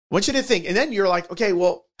I want you to think, and then you're like, okay,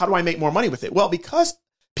 well, how do I make more money with it? Well, because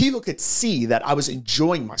people could see that I was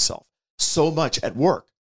enjoying myself so much at work.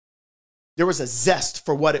 There was a zest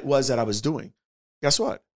for what it was that I was doing. Guess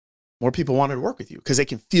what? More people wanted to work with you because they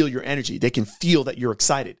can feel your energy. They can feel that you're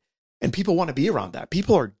excited. And people want to be around that.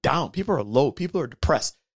 People are down. People are low. People are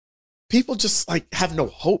depressed. People just like have no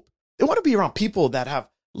hope. They want to be around people that have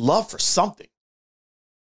love for something.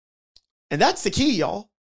 And that's the key, y'all.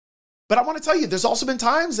 But I want to tell you, there's also been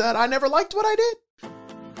times that I never liked what I did.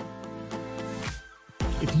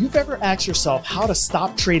 If you've ever asked yourself how to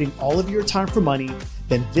stop trading all of your time for money,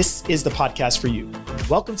 then this is the podcast for you.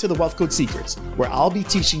 Welcome to the Wealth Code Secrets, where I'll be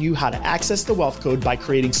teaching you how to access the wealth code by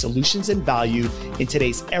creating solutions and value in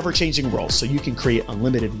today's ever-changing world so you can create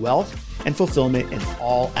unlimited wealth and fulfillment in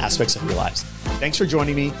all aspects of your lives. Thanks for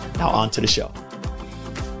joining me. Now on to the show.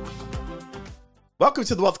 Welcome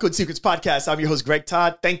to the Wealth Code Secrets podcast. I'm your host, Greg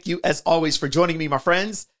Todd. Thank you, as always, for joining me, my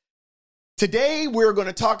friends. Today, we're going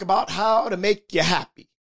to talk about how to make you happy,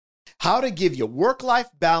 how to give you work-life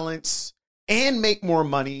balance and make more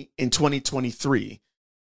money in 2023.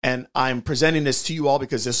 And I'm presenting this to you all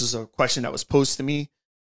because this is a question that was posed to me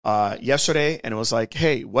yesterday. And it was like,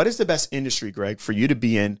 hey, what is the best industry, Greg, for you to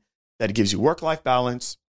be in that gives you work-life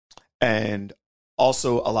balance and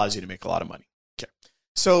also allows you to make a lot of money? Okay.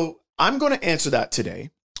 So I'm going to answer that today.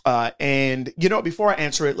 And, you know, before I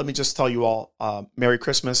answer it, let me just tell you all, Merry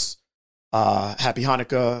Christmas, Happy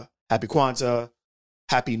Hanukkah, Happy Kwanzaa,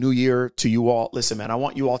 Happy New Year to you all. Listen, man, I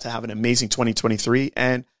want you all to have an amazing 2023.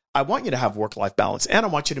 And I want you to have work-life balance. And I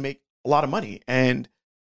want you to make a lot of money. And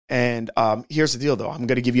here's the deal, though. I'm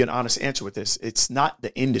going to give you an honest answer with this. It's not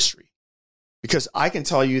the industry. Because I can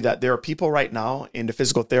tell you that there are people right now in the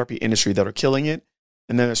physical therapy industry that are killing it.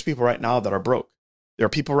 And then there's people right now that are broke. There are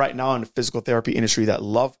people right now in the physical therapy industry that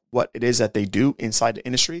love what it is that they do inside the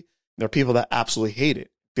industry. There are people that absolutely hate it,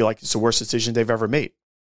 feel like it's the worst decision they've ever made.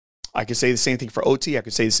 I could say the same thing for OT. I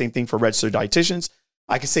could say the same thing for registered dietitians.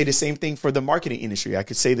 I could say the same thing for the marketing industry. I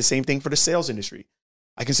could say the same thing for the sales industry.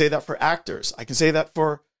 I can say that for actors. I can say that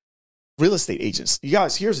for real estate agents. You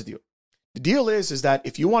guys, here's the deal. The deal is that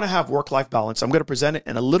if you want to have work-life balance, I'm going to present it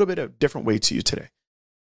in a little bit of a different way to you today.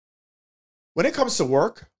 When it comes to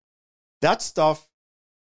work, that's stuff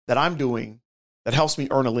that I'm doing that helps me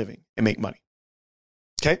earn a living and make money.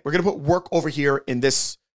 Okay? We're going to put work over here in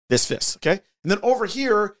this fist, okay? And then over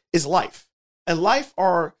here is life. And life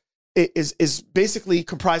is basically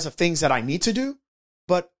comprised of things that I need to do,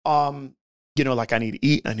 but like I need to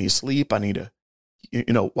eat, I need to sleep, I need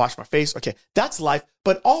to wash my face. Okay, that's life.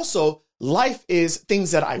 But also life is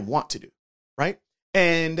things that I want to do, right?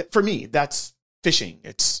 And for me, that's fishing.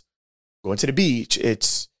 It's going to the beach.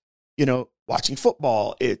 It's, watching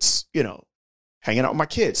football. It's, hanging out with my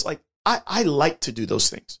kids. Like I like to do those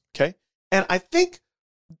things. Okay. And I think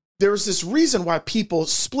there's this reason why people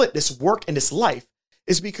split this work and this life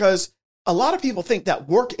is because a lot of people think that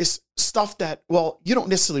work is stuff that, well, you don't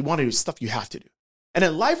necessarily want to do, stuff you have to do. And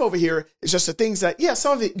then life over here is just the things that, yeah,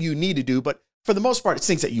 some of it you need to do, but for the most part, it's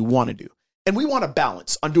things that you want to do. And we want to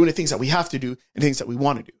balance on doing the things that we have to do and things that we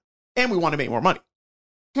want to do. And we want to make more money.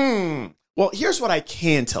 Well, here's what I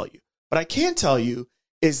can tell you. What I can tell you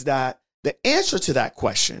is that the answer to that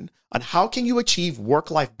question on how can you achieve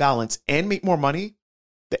work-life balance and make more money,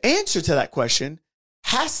 the answer to that question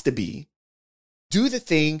has to be do the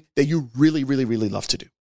thing that you really, really, really love to do.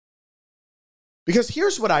 Because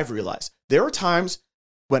here's what I've realized. There are times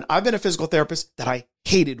when I've been a physical therapist that I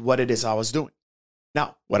hated what it is I was doing.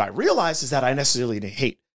 Now, what I realized is that I necessarily didn't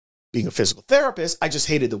hate being a physical therapist. I just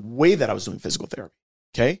hated the way that I was doing physical therapy.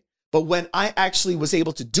 Okay. But when I actually was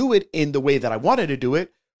able to do it in the way that I wanted to do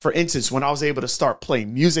it, for instance, when I was able to start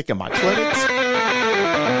playing music in my clinics.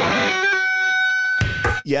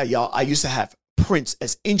 Yeah, y'all, I used to have Prince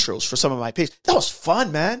as intros for some of my patients. That was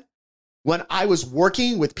fun, man. When I was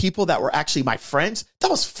working with people that were actually my friends, that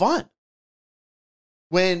was fun.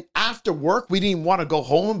 When after work, we didn't want to go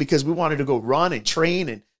home because we wanted to go run and train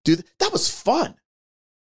and do that was fun.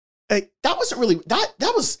 Like, that wasn't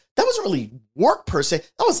really work per se.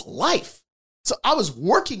 That was life. So I was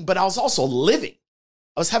working, but I was also living.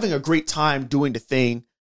 I was having a great time doing the thing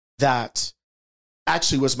that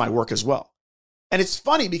actually was my work as well. And it's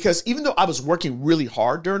funny because even though I was working really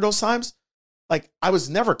hard during those times, like I was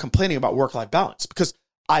never complaining about work-life balance because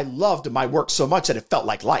I loved my work so much that it felt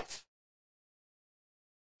like life.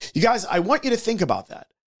 You guys, I want you to think about that.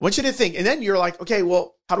 I want you to think, and then you're like, okay,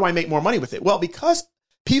 well, how do I make more money with it? Well, because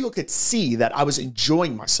people could see that I was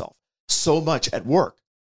enjoying myself so much at work.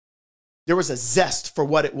 There was a zest for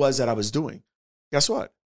what it was that I was doing. Guess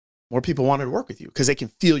what? More people wanted to work with you because they can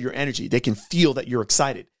feel your energy. They can feel that you're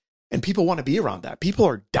excited. And people want to be around that. People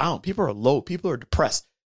are down. People are low. People are depressed.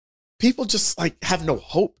 People just like have no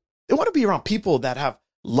hope. They want to be around people that have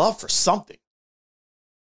love for something.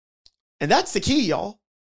 And that's the key, y'all.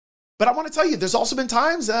 But I want to tell you, there's also been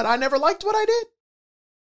times that I never liked what I did.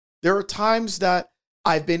 There are times that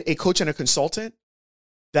I've been a coach and a consultant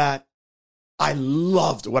that I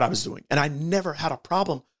loved what I was doing. And I never had a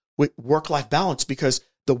problem with work-life balance because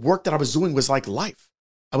the work that I was doing was like life.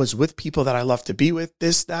 I was with people that I love to be with,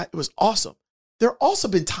 this, that. It was awesome. There have also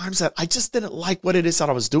been times that I just didn't like what it is that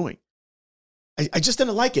I was doing. I just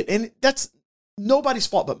didn't like it. And that's nobody's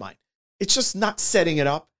fault but mine. It's just not setting it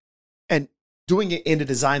up and doing it in the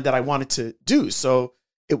design that I wanted to do. So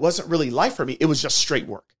it wasn't really life for me. It was just straight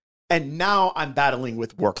work. And now I'm battling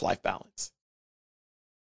with work-life balance.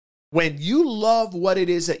 When you love what it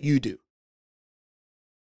is that you do,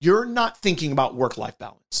 you're not thinking about work-life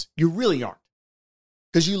balance. You really aren't.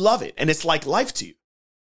 Because you love it and it's like life to you,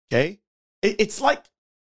 okay? It's like,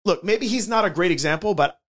 look, maybe he's not a great example,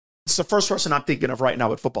 but it's the first person I'm thinking of right now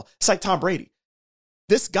with football. It's like Tom Brady.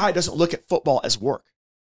 This guy doesn't look at football as work.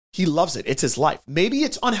 He loves it. It's his life. Maybe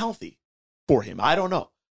it's unhealthy for him. I don't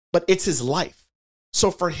know, but it's his life.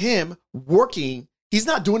 So for him, working, he's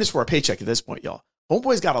not doing this for a paycheck at this point, y'all.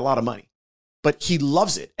 Homeboy's got a lot of money, but he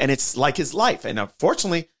loves it and it's like his life. And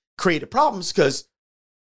unfortunately, created problems because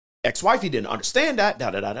ex-wife, he didn't understand that,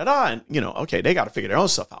 and okay, they got to figure their own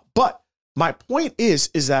stuff out. But my point is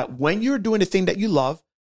that when you're doing a thing that you love,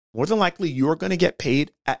 more than likely you're going to get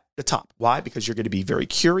paid at the top. Why? Because you're going to be very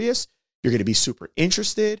curious. You're going to be super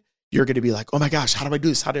interested. You're going to be like, oh my gosh, how do I do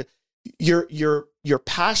this? Your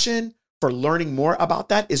passion for learning more about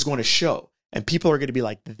that is going to show. And people are going to be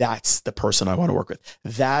like, that's the person I want to work with.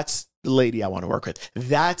 That's the lady I want to work with.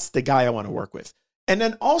 That's the guy I want to work with. And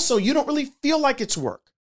then also, you don't really feel like it's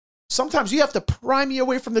work. Sometimes you have to pry me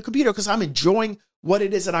away from the computer because I'm enjoying what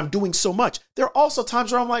it is that I'm doing so much. There are also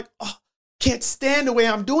times where I'm like, oh, can't stand the way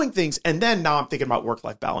I'm doing things. And then now I'm thinking about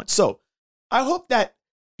work-life balance. So I hope that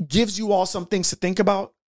gives you all some things to think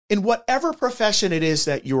about in whatever profession it is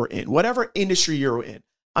that you're in, whatever industry you're in.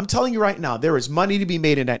 I'm telling you right now, there is money to be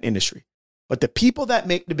made in that industry. But the people that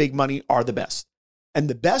make the big money are the best. And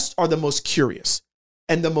the best are the most curious.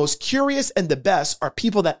 And the most curious and the best are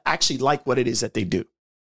people that actually like what it is that they do.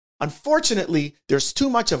 Unfortunately, there's too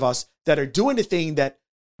much of us that are doing the thing that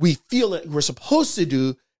we feel that we're supposed to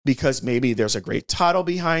do because maybe there's a great title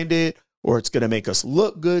behind it, or it's going to make us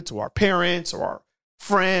look good to our parents or our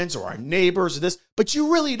friends or our neighbors or this, but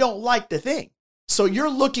you really don't like the thing. So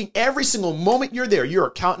you're looking every single moment you're there,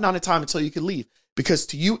 you're counting down the time until you can leave because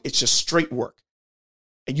to you, it's just straight work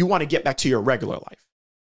and you want to get back to your regular life.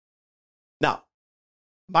 Now,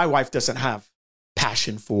 my wife doesn't have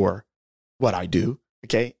passion for what I do.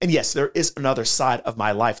 Okay. And yes, there is another side of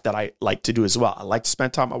my life that I like to do as well. I like to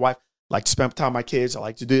spend time with my wife, I like to spend time with my kids. I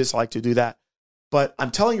like to do this. I like to do that. But I'm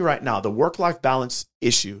telling you right now, the work-life balance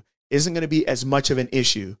issue isn't going to be as much of an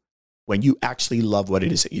issue when you actually love what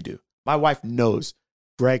it is that you do. My wife knows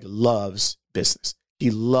Greg loves business. He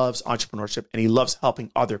loves entrepreneurship and he loves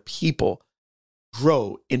helping other people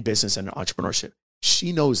grow in business and entrepreneurship.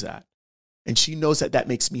 She knows that. And she knows that that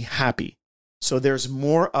makes me happy. So there's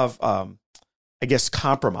more of,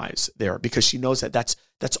 compromise there because she knows that that's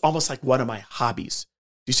almost like one of my hobbies.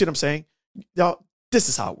 You see what I'm saying? Now, this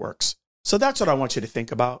is how it works. So that's what I want you to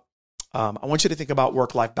think about. I want you to think about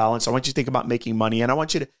work-life balance. I want you to think about making money. And I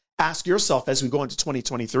want you to ask yourself as we go into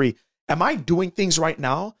 2023, am I doing things right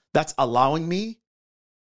now that's allowing me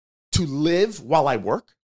to live while I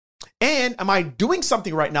work? And am I doing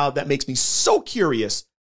something right now that makes me so curious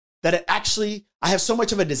that I have so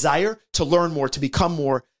much of a desire to learn more, to become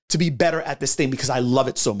more, to be better at this thing because I love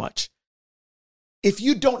it so much? If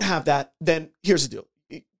you don't have that, then here's the deal.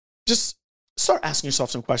 Just start asking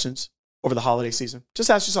yourself some questions over the holiday season.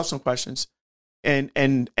 Just ask yourself some questions and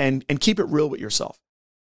keep it real with yourself.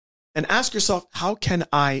 And ask yourself, how can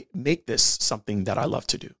I make this something that I love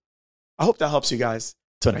to do? I hope that helps you guys.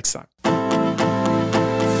 Till next time.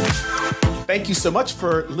 Thank you so much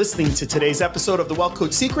for listening to today's episode of The Wealth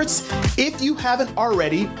Code Secrets. If you haven't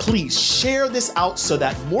already, please share this out so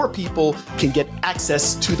that more people can get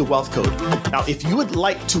access to the Wealth Code. Now, if you would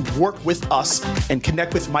like to work with us and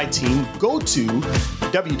connect with my team, go to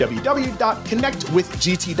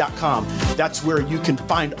www.connectwithgt.com. That's where you can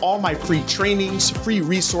find all my free trainings, free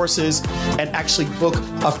resources, and actually book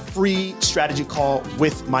a free strategy call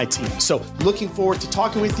with my team. So looking forward to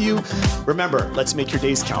talking with you. Remember, let's make your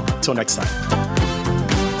days count. Until next time.